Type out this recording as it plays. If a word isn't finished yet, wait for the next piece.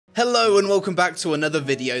Hello and welcome back to another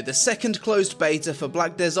video. The second closed beta for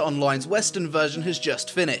Black Desert Online's Western version has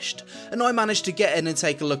just finished, and I managed to get in and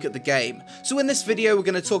take a look at the game. So in this video we're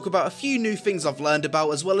going to talk about a few new things I've learned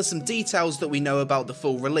about, as well as some details that we know about the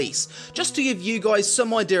full release, just to give you guys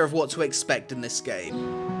some idea of what to expect in this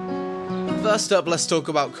game. First up, let's talk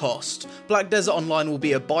about cost. Black Desert Online will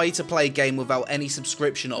be a buy-to-play game without any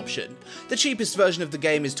subscription option. The cheapest version of the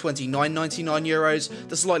game is €29.99,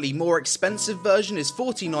 the slightly more expensive version is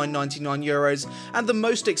 €49.99, and the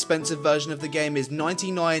most expensive version of the game is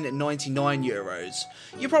 €99.99.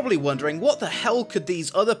 You're probably wondering, what the hell could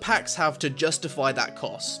these other packs have to justify that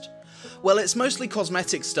cost? Well, it's mostly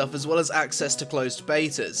cosmetic stuff as well as access to closed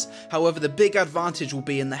betas. However, the big advantage will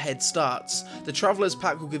be in the head starts. The Traveller's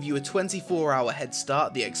Pack will give you a 24-hour head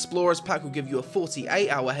start, the Explorer's Pack will give you a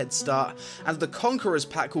 48-hour head start, and the Conqueror's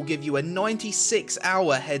Pack will give you a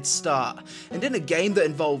 96-hour head start. And in a game that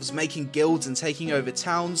involves making guilds and taking over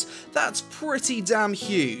towns, that's pretty damn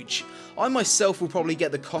huge. I myself will probably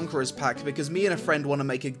get the Conqueror's Pack because me and a friend want to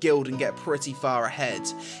make a guild and get pretty far ahead.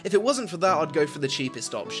 If it wasn't for that, I'd go for the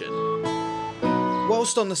cheapest option.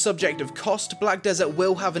 Whilst on the subject of cost, Black Desert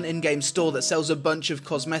will have an in-game store that sells a bunch of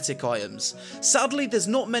cosmetic items. Sadly, there's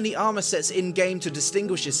not many armor sets in-game to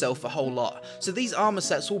distinguish yourself a whole lot, so these armor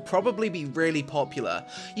sets will probably be really popular.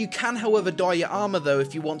 You can, however, dye your armor though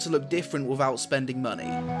if you want to look different without spending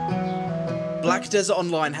money. Black Desert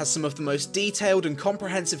Online has some of the most detailed and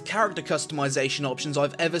comprehensive character customization options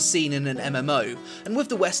I've ever seen in an MMO, and with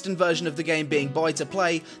the Western version of the game being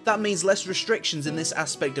buy-to-play, that means less restrictions in this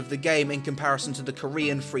aspect of the game in comparison to the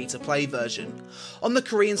Korean free-to-play version. On the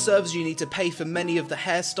Korean servers you need to pay for many of the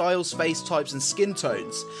hairstyles, face types and skin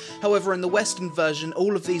tones, however in the Western version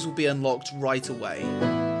all of these will be unlocked right away.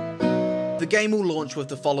 The game will launch with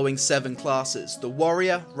the following 7 classes: the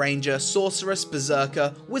Warrior, Ranger, Sorceress,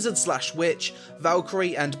 Berserker, Wizard/Witch,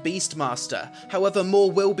 Valkyrie and Beastmaster. However, more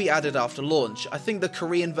will be added after launch. I think the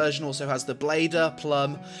Korean version also has the Blader,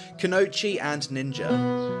 Plum, Kunoichi and Ninja.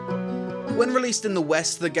 When released in the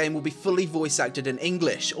West, the game will be fully voice acted in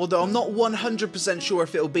English, although I'm not 100% sure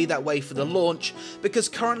if it will be that way for the launch, because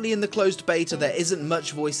currently in the closed beta there isn't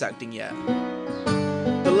much voice acting yet.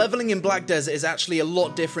 The leveling in Black Desert is actually a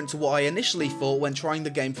lot different to what I initially thought when trying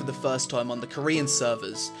the game for the first time on the Korean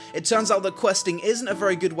servers. It turns out that questing isn't a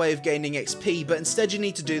very good way of gaining XP, but instead you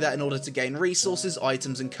need to do that in order to gain resources,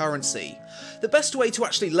 items and currency. The best way to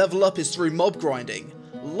actually level up is through mob grinding.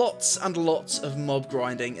 Lots and lots of mob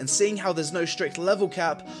grinding, and seeing how there's no strict level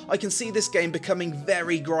cap, I can see this game becoming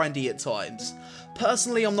very grindy at times.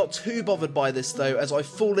 Personally, I'm not too bothered by this though, as I've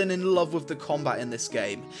fallen in love with the combat in this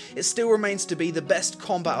game. It still remains to be the best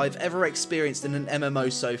combat I've ever experienced in an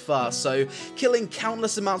MMO so far, so killing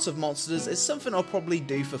countless amounts of monsters is something I'll probably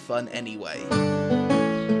do for fun anyway.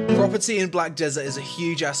 Property in Black Desert is a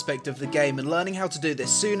huge aspect of the game, and learning how to do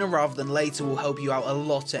this sooner rather than later will help you out a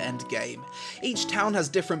lot at endgame. Each town has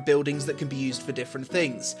different buildings that can be used for different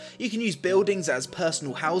things. You can use buildings as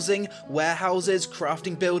personal housing, warehouses,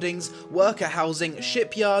 crafting buildings, worker housing,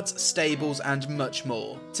 shipyards, stables and much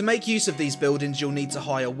more. To make use of these buildings you'll need to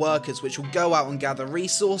hire workers, which will go out and gather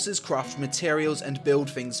resources, craft materials and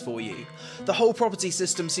build things for you. The whole property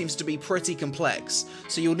system seems to be pretty complex,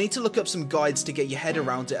 so you'll need to look up some guides to get your head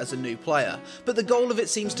around it as a new player, but the goal of it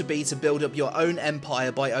seems to be to build up your own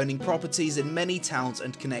empire by owning properties in many towns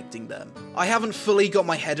and connecting them. I haven't fully got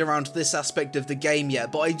my head around this aspect of the game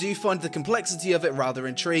yet, but I do find the complexity of it rather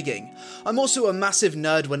intriguing. I'm also a massive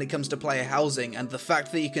nerd when it comes to player housing, and the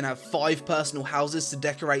fact that you can have 5 personal houses to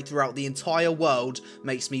decorate throughout the entire world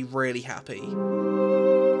makes me really happy.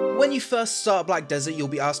 When you first start Black Desert, you'll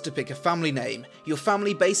be asked to pick a family name. Your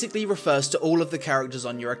family basically refers to all of the characters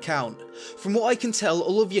on your account. From what I can tell,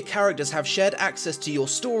 all of your characters have shared access to your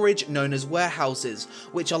storage, known as warehouses,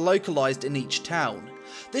 which are localized in each town.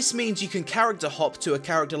 This means you can character hop to a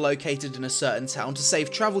character located in a certain town to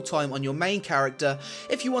save travel time on your main character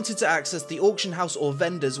if you wanted to access the auction house or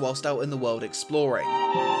vendors whilst out in the world exploring.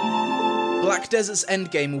 Black Desert's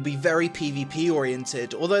endgame will be very PvP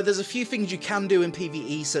oriented, although there's a few things you can do in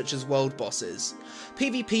PvE such as world bosses.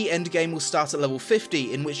 PvP endgame will start at level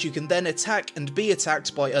 50, in which you can then attack and be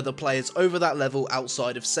attacked by other players over that level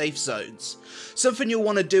outside of safe zones. Something you'll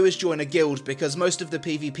want to do is join a guild, because most of the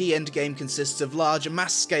PvP endgame consists of large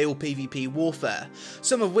mass-scale PvP warfare,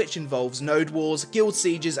 some of which involves node wars, guild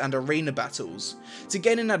sieges and arena battles. To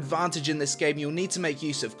gain an advantage in this game you'll need to make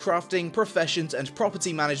use of crafting, professions and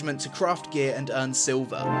property management to craft gear and earn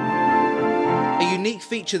silver. A unique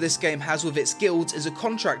feature this game has with its guilds is a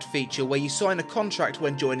contract feature where you sign a contract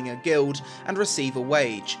when joining a guild and receive a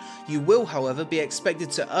wage. You will, however, be expected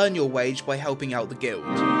to earn your wage by helping out the guild.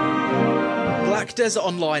 Black Desert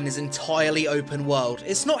Online is entirely open world.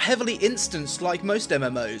 It's not heavily instanced like most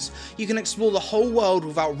MMOs. You can explore the whole world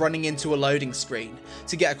without running into a loading screen.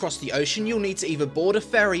 To get across the ocean, you'll need to either board a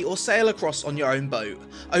ferry or sail across on your own boat.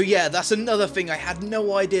 Oh yeah, that's another thing I had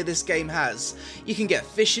no idea this game has. You can get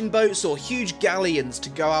fishing boats or huge galleons to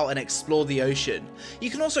go out and explore the ocean. You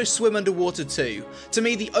can also swim underwater too. To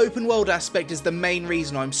me, the open world aspect is the main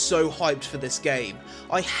reason I'm so hyped for this game.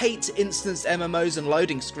 I hate instanced MMOs and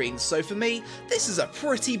loading screens, so for me, this is a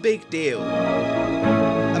pretty big deal.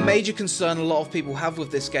 A major concern a lot of people have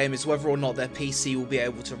with this game is whether or not their PC will be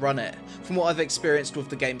able to run it. From what I've experienced with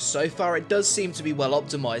the game so far, it does seem to be well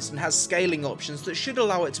optimised and has scaling options that should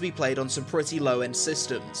allow it to be played on some pretty low end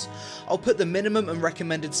systems. I'll put the minimum and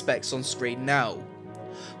recommended specs on screen now.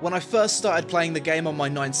 When I first started playing the game on my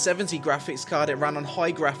 970 graphics card, it ran on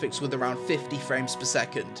high graphics with around 50 frames per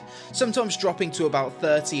second, sometimes dropping to about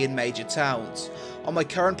 30 in major towns. On my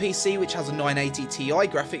current PC, which has a 980 Ti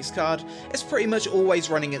graphics card, it's pretty much always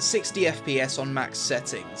running at 60 FPS on max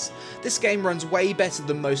settings. This game runs way better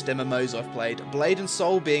than most MMOs I've played, Blade and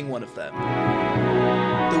Soul being one of them.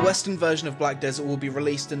 The Western version of Black Desert will be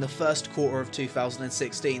released in the first quarter of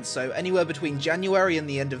 2016, so anywhere between January and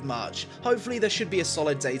the end of March. Hopefully there should be a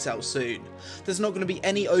solid date out soon. There's not going to be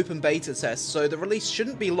any open beta tests, so the release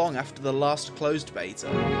shouldn't be long after the last closed beta.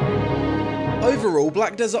 Overall,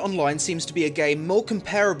 Black Desert Online seems to be a game more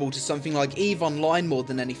comparable to something like EVE Online more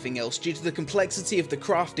than anything else due to the complexity of the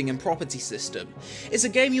crafting and property system. It's a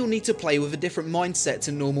game you'll need to play with a different mindset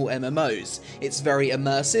to normal MMOs. It's very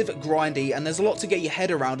immersive, grindy, and there's a lot to get your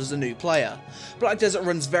head around as a new player. Black Desert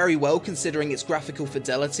runs very well considering its graphical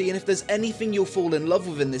fidelity, and if there's anything you'll fall in love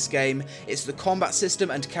with in this game, it's the combat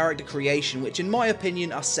system and character creation, which in my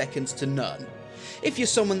opinion are second to none. If you're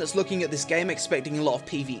someone that's looking at this game expecting a lot of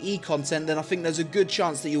PvE content, then I think there's a good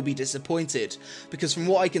chance that you'll be disappointed, because from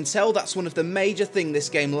what I can tell, that's one of the major things this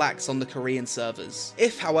game lacks on the Korean servers.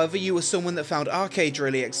 If, however, you were someone that found Arcade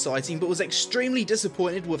really exciting but was extremely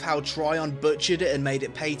disappointed with how Tryon butchered it and made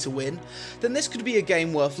it pay to win, then this could be a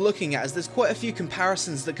game worth looking at, as there's quite a few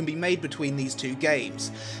comparisons that can be made between these two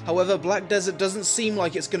games. However, Black Desert doesn't seem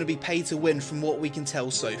like it's going to be pay to win from what we can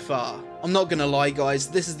tell so far. I'm not gonna lie guys,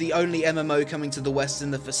 this is the only MMO coming to the West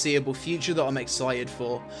in the foreseeable future that I'm excited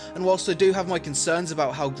for, and whilst I do have my concerns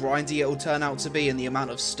about how grindy it will turn out to be and the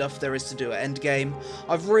amount of stuff there is to do at endgame,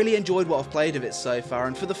 I've really enjoyed what I've played of it so far,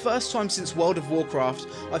 and for the first time since World of Warcraft,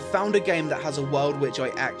 I've found a game that has a world which I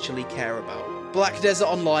actually care about. Black Desert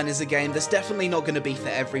Online is a game that's definitely not going to be for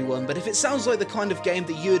everyone, but if it sounds like the kind of game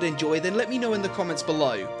that you would enjoy, then let me know in the comments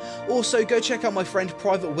below. Also, go check out my friend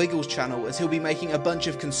Private Wiggle's channel, as he'll be making a bunch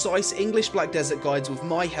of concise English Black Desert guides with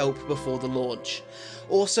my help before the launch.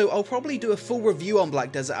 Also, I'll probably do a full review on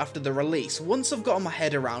Black Desert after the release, once I've gotten my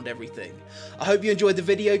head around everything. I hope you enjoyed the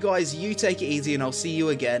video guys, you take it easy and I'll see you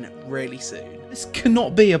again really soon. This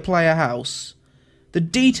cannot be a player house. The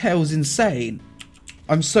detail's insane.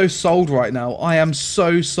 I'm so sold right now. I am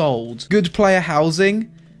so sold. Good player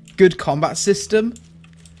housing, good combat system,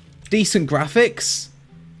 decent graphics,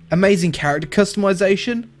 amazing character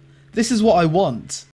customization. This is what I want.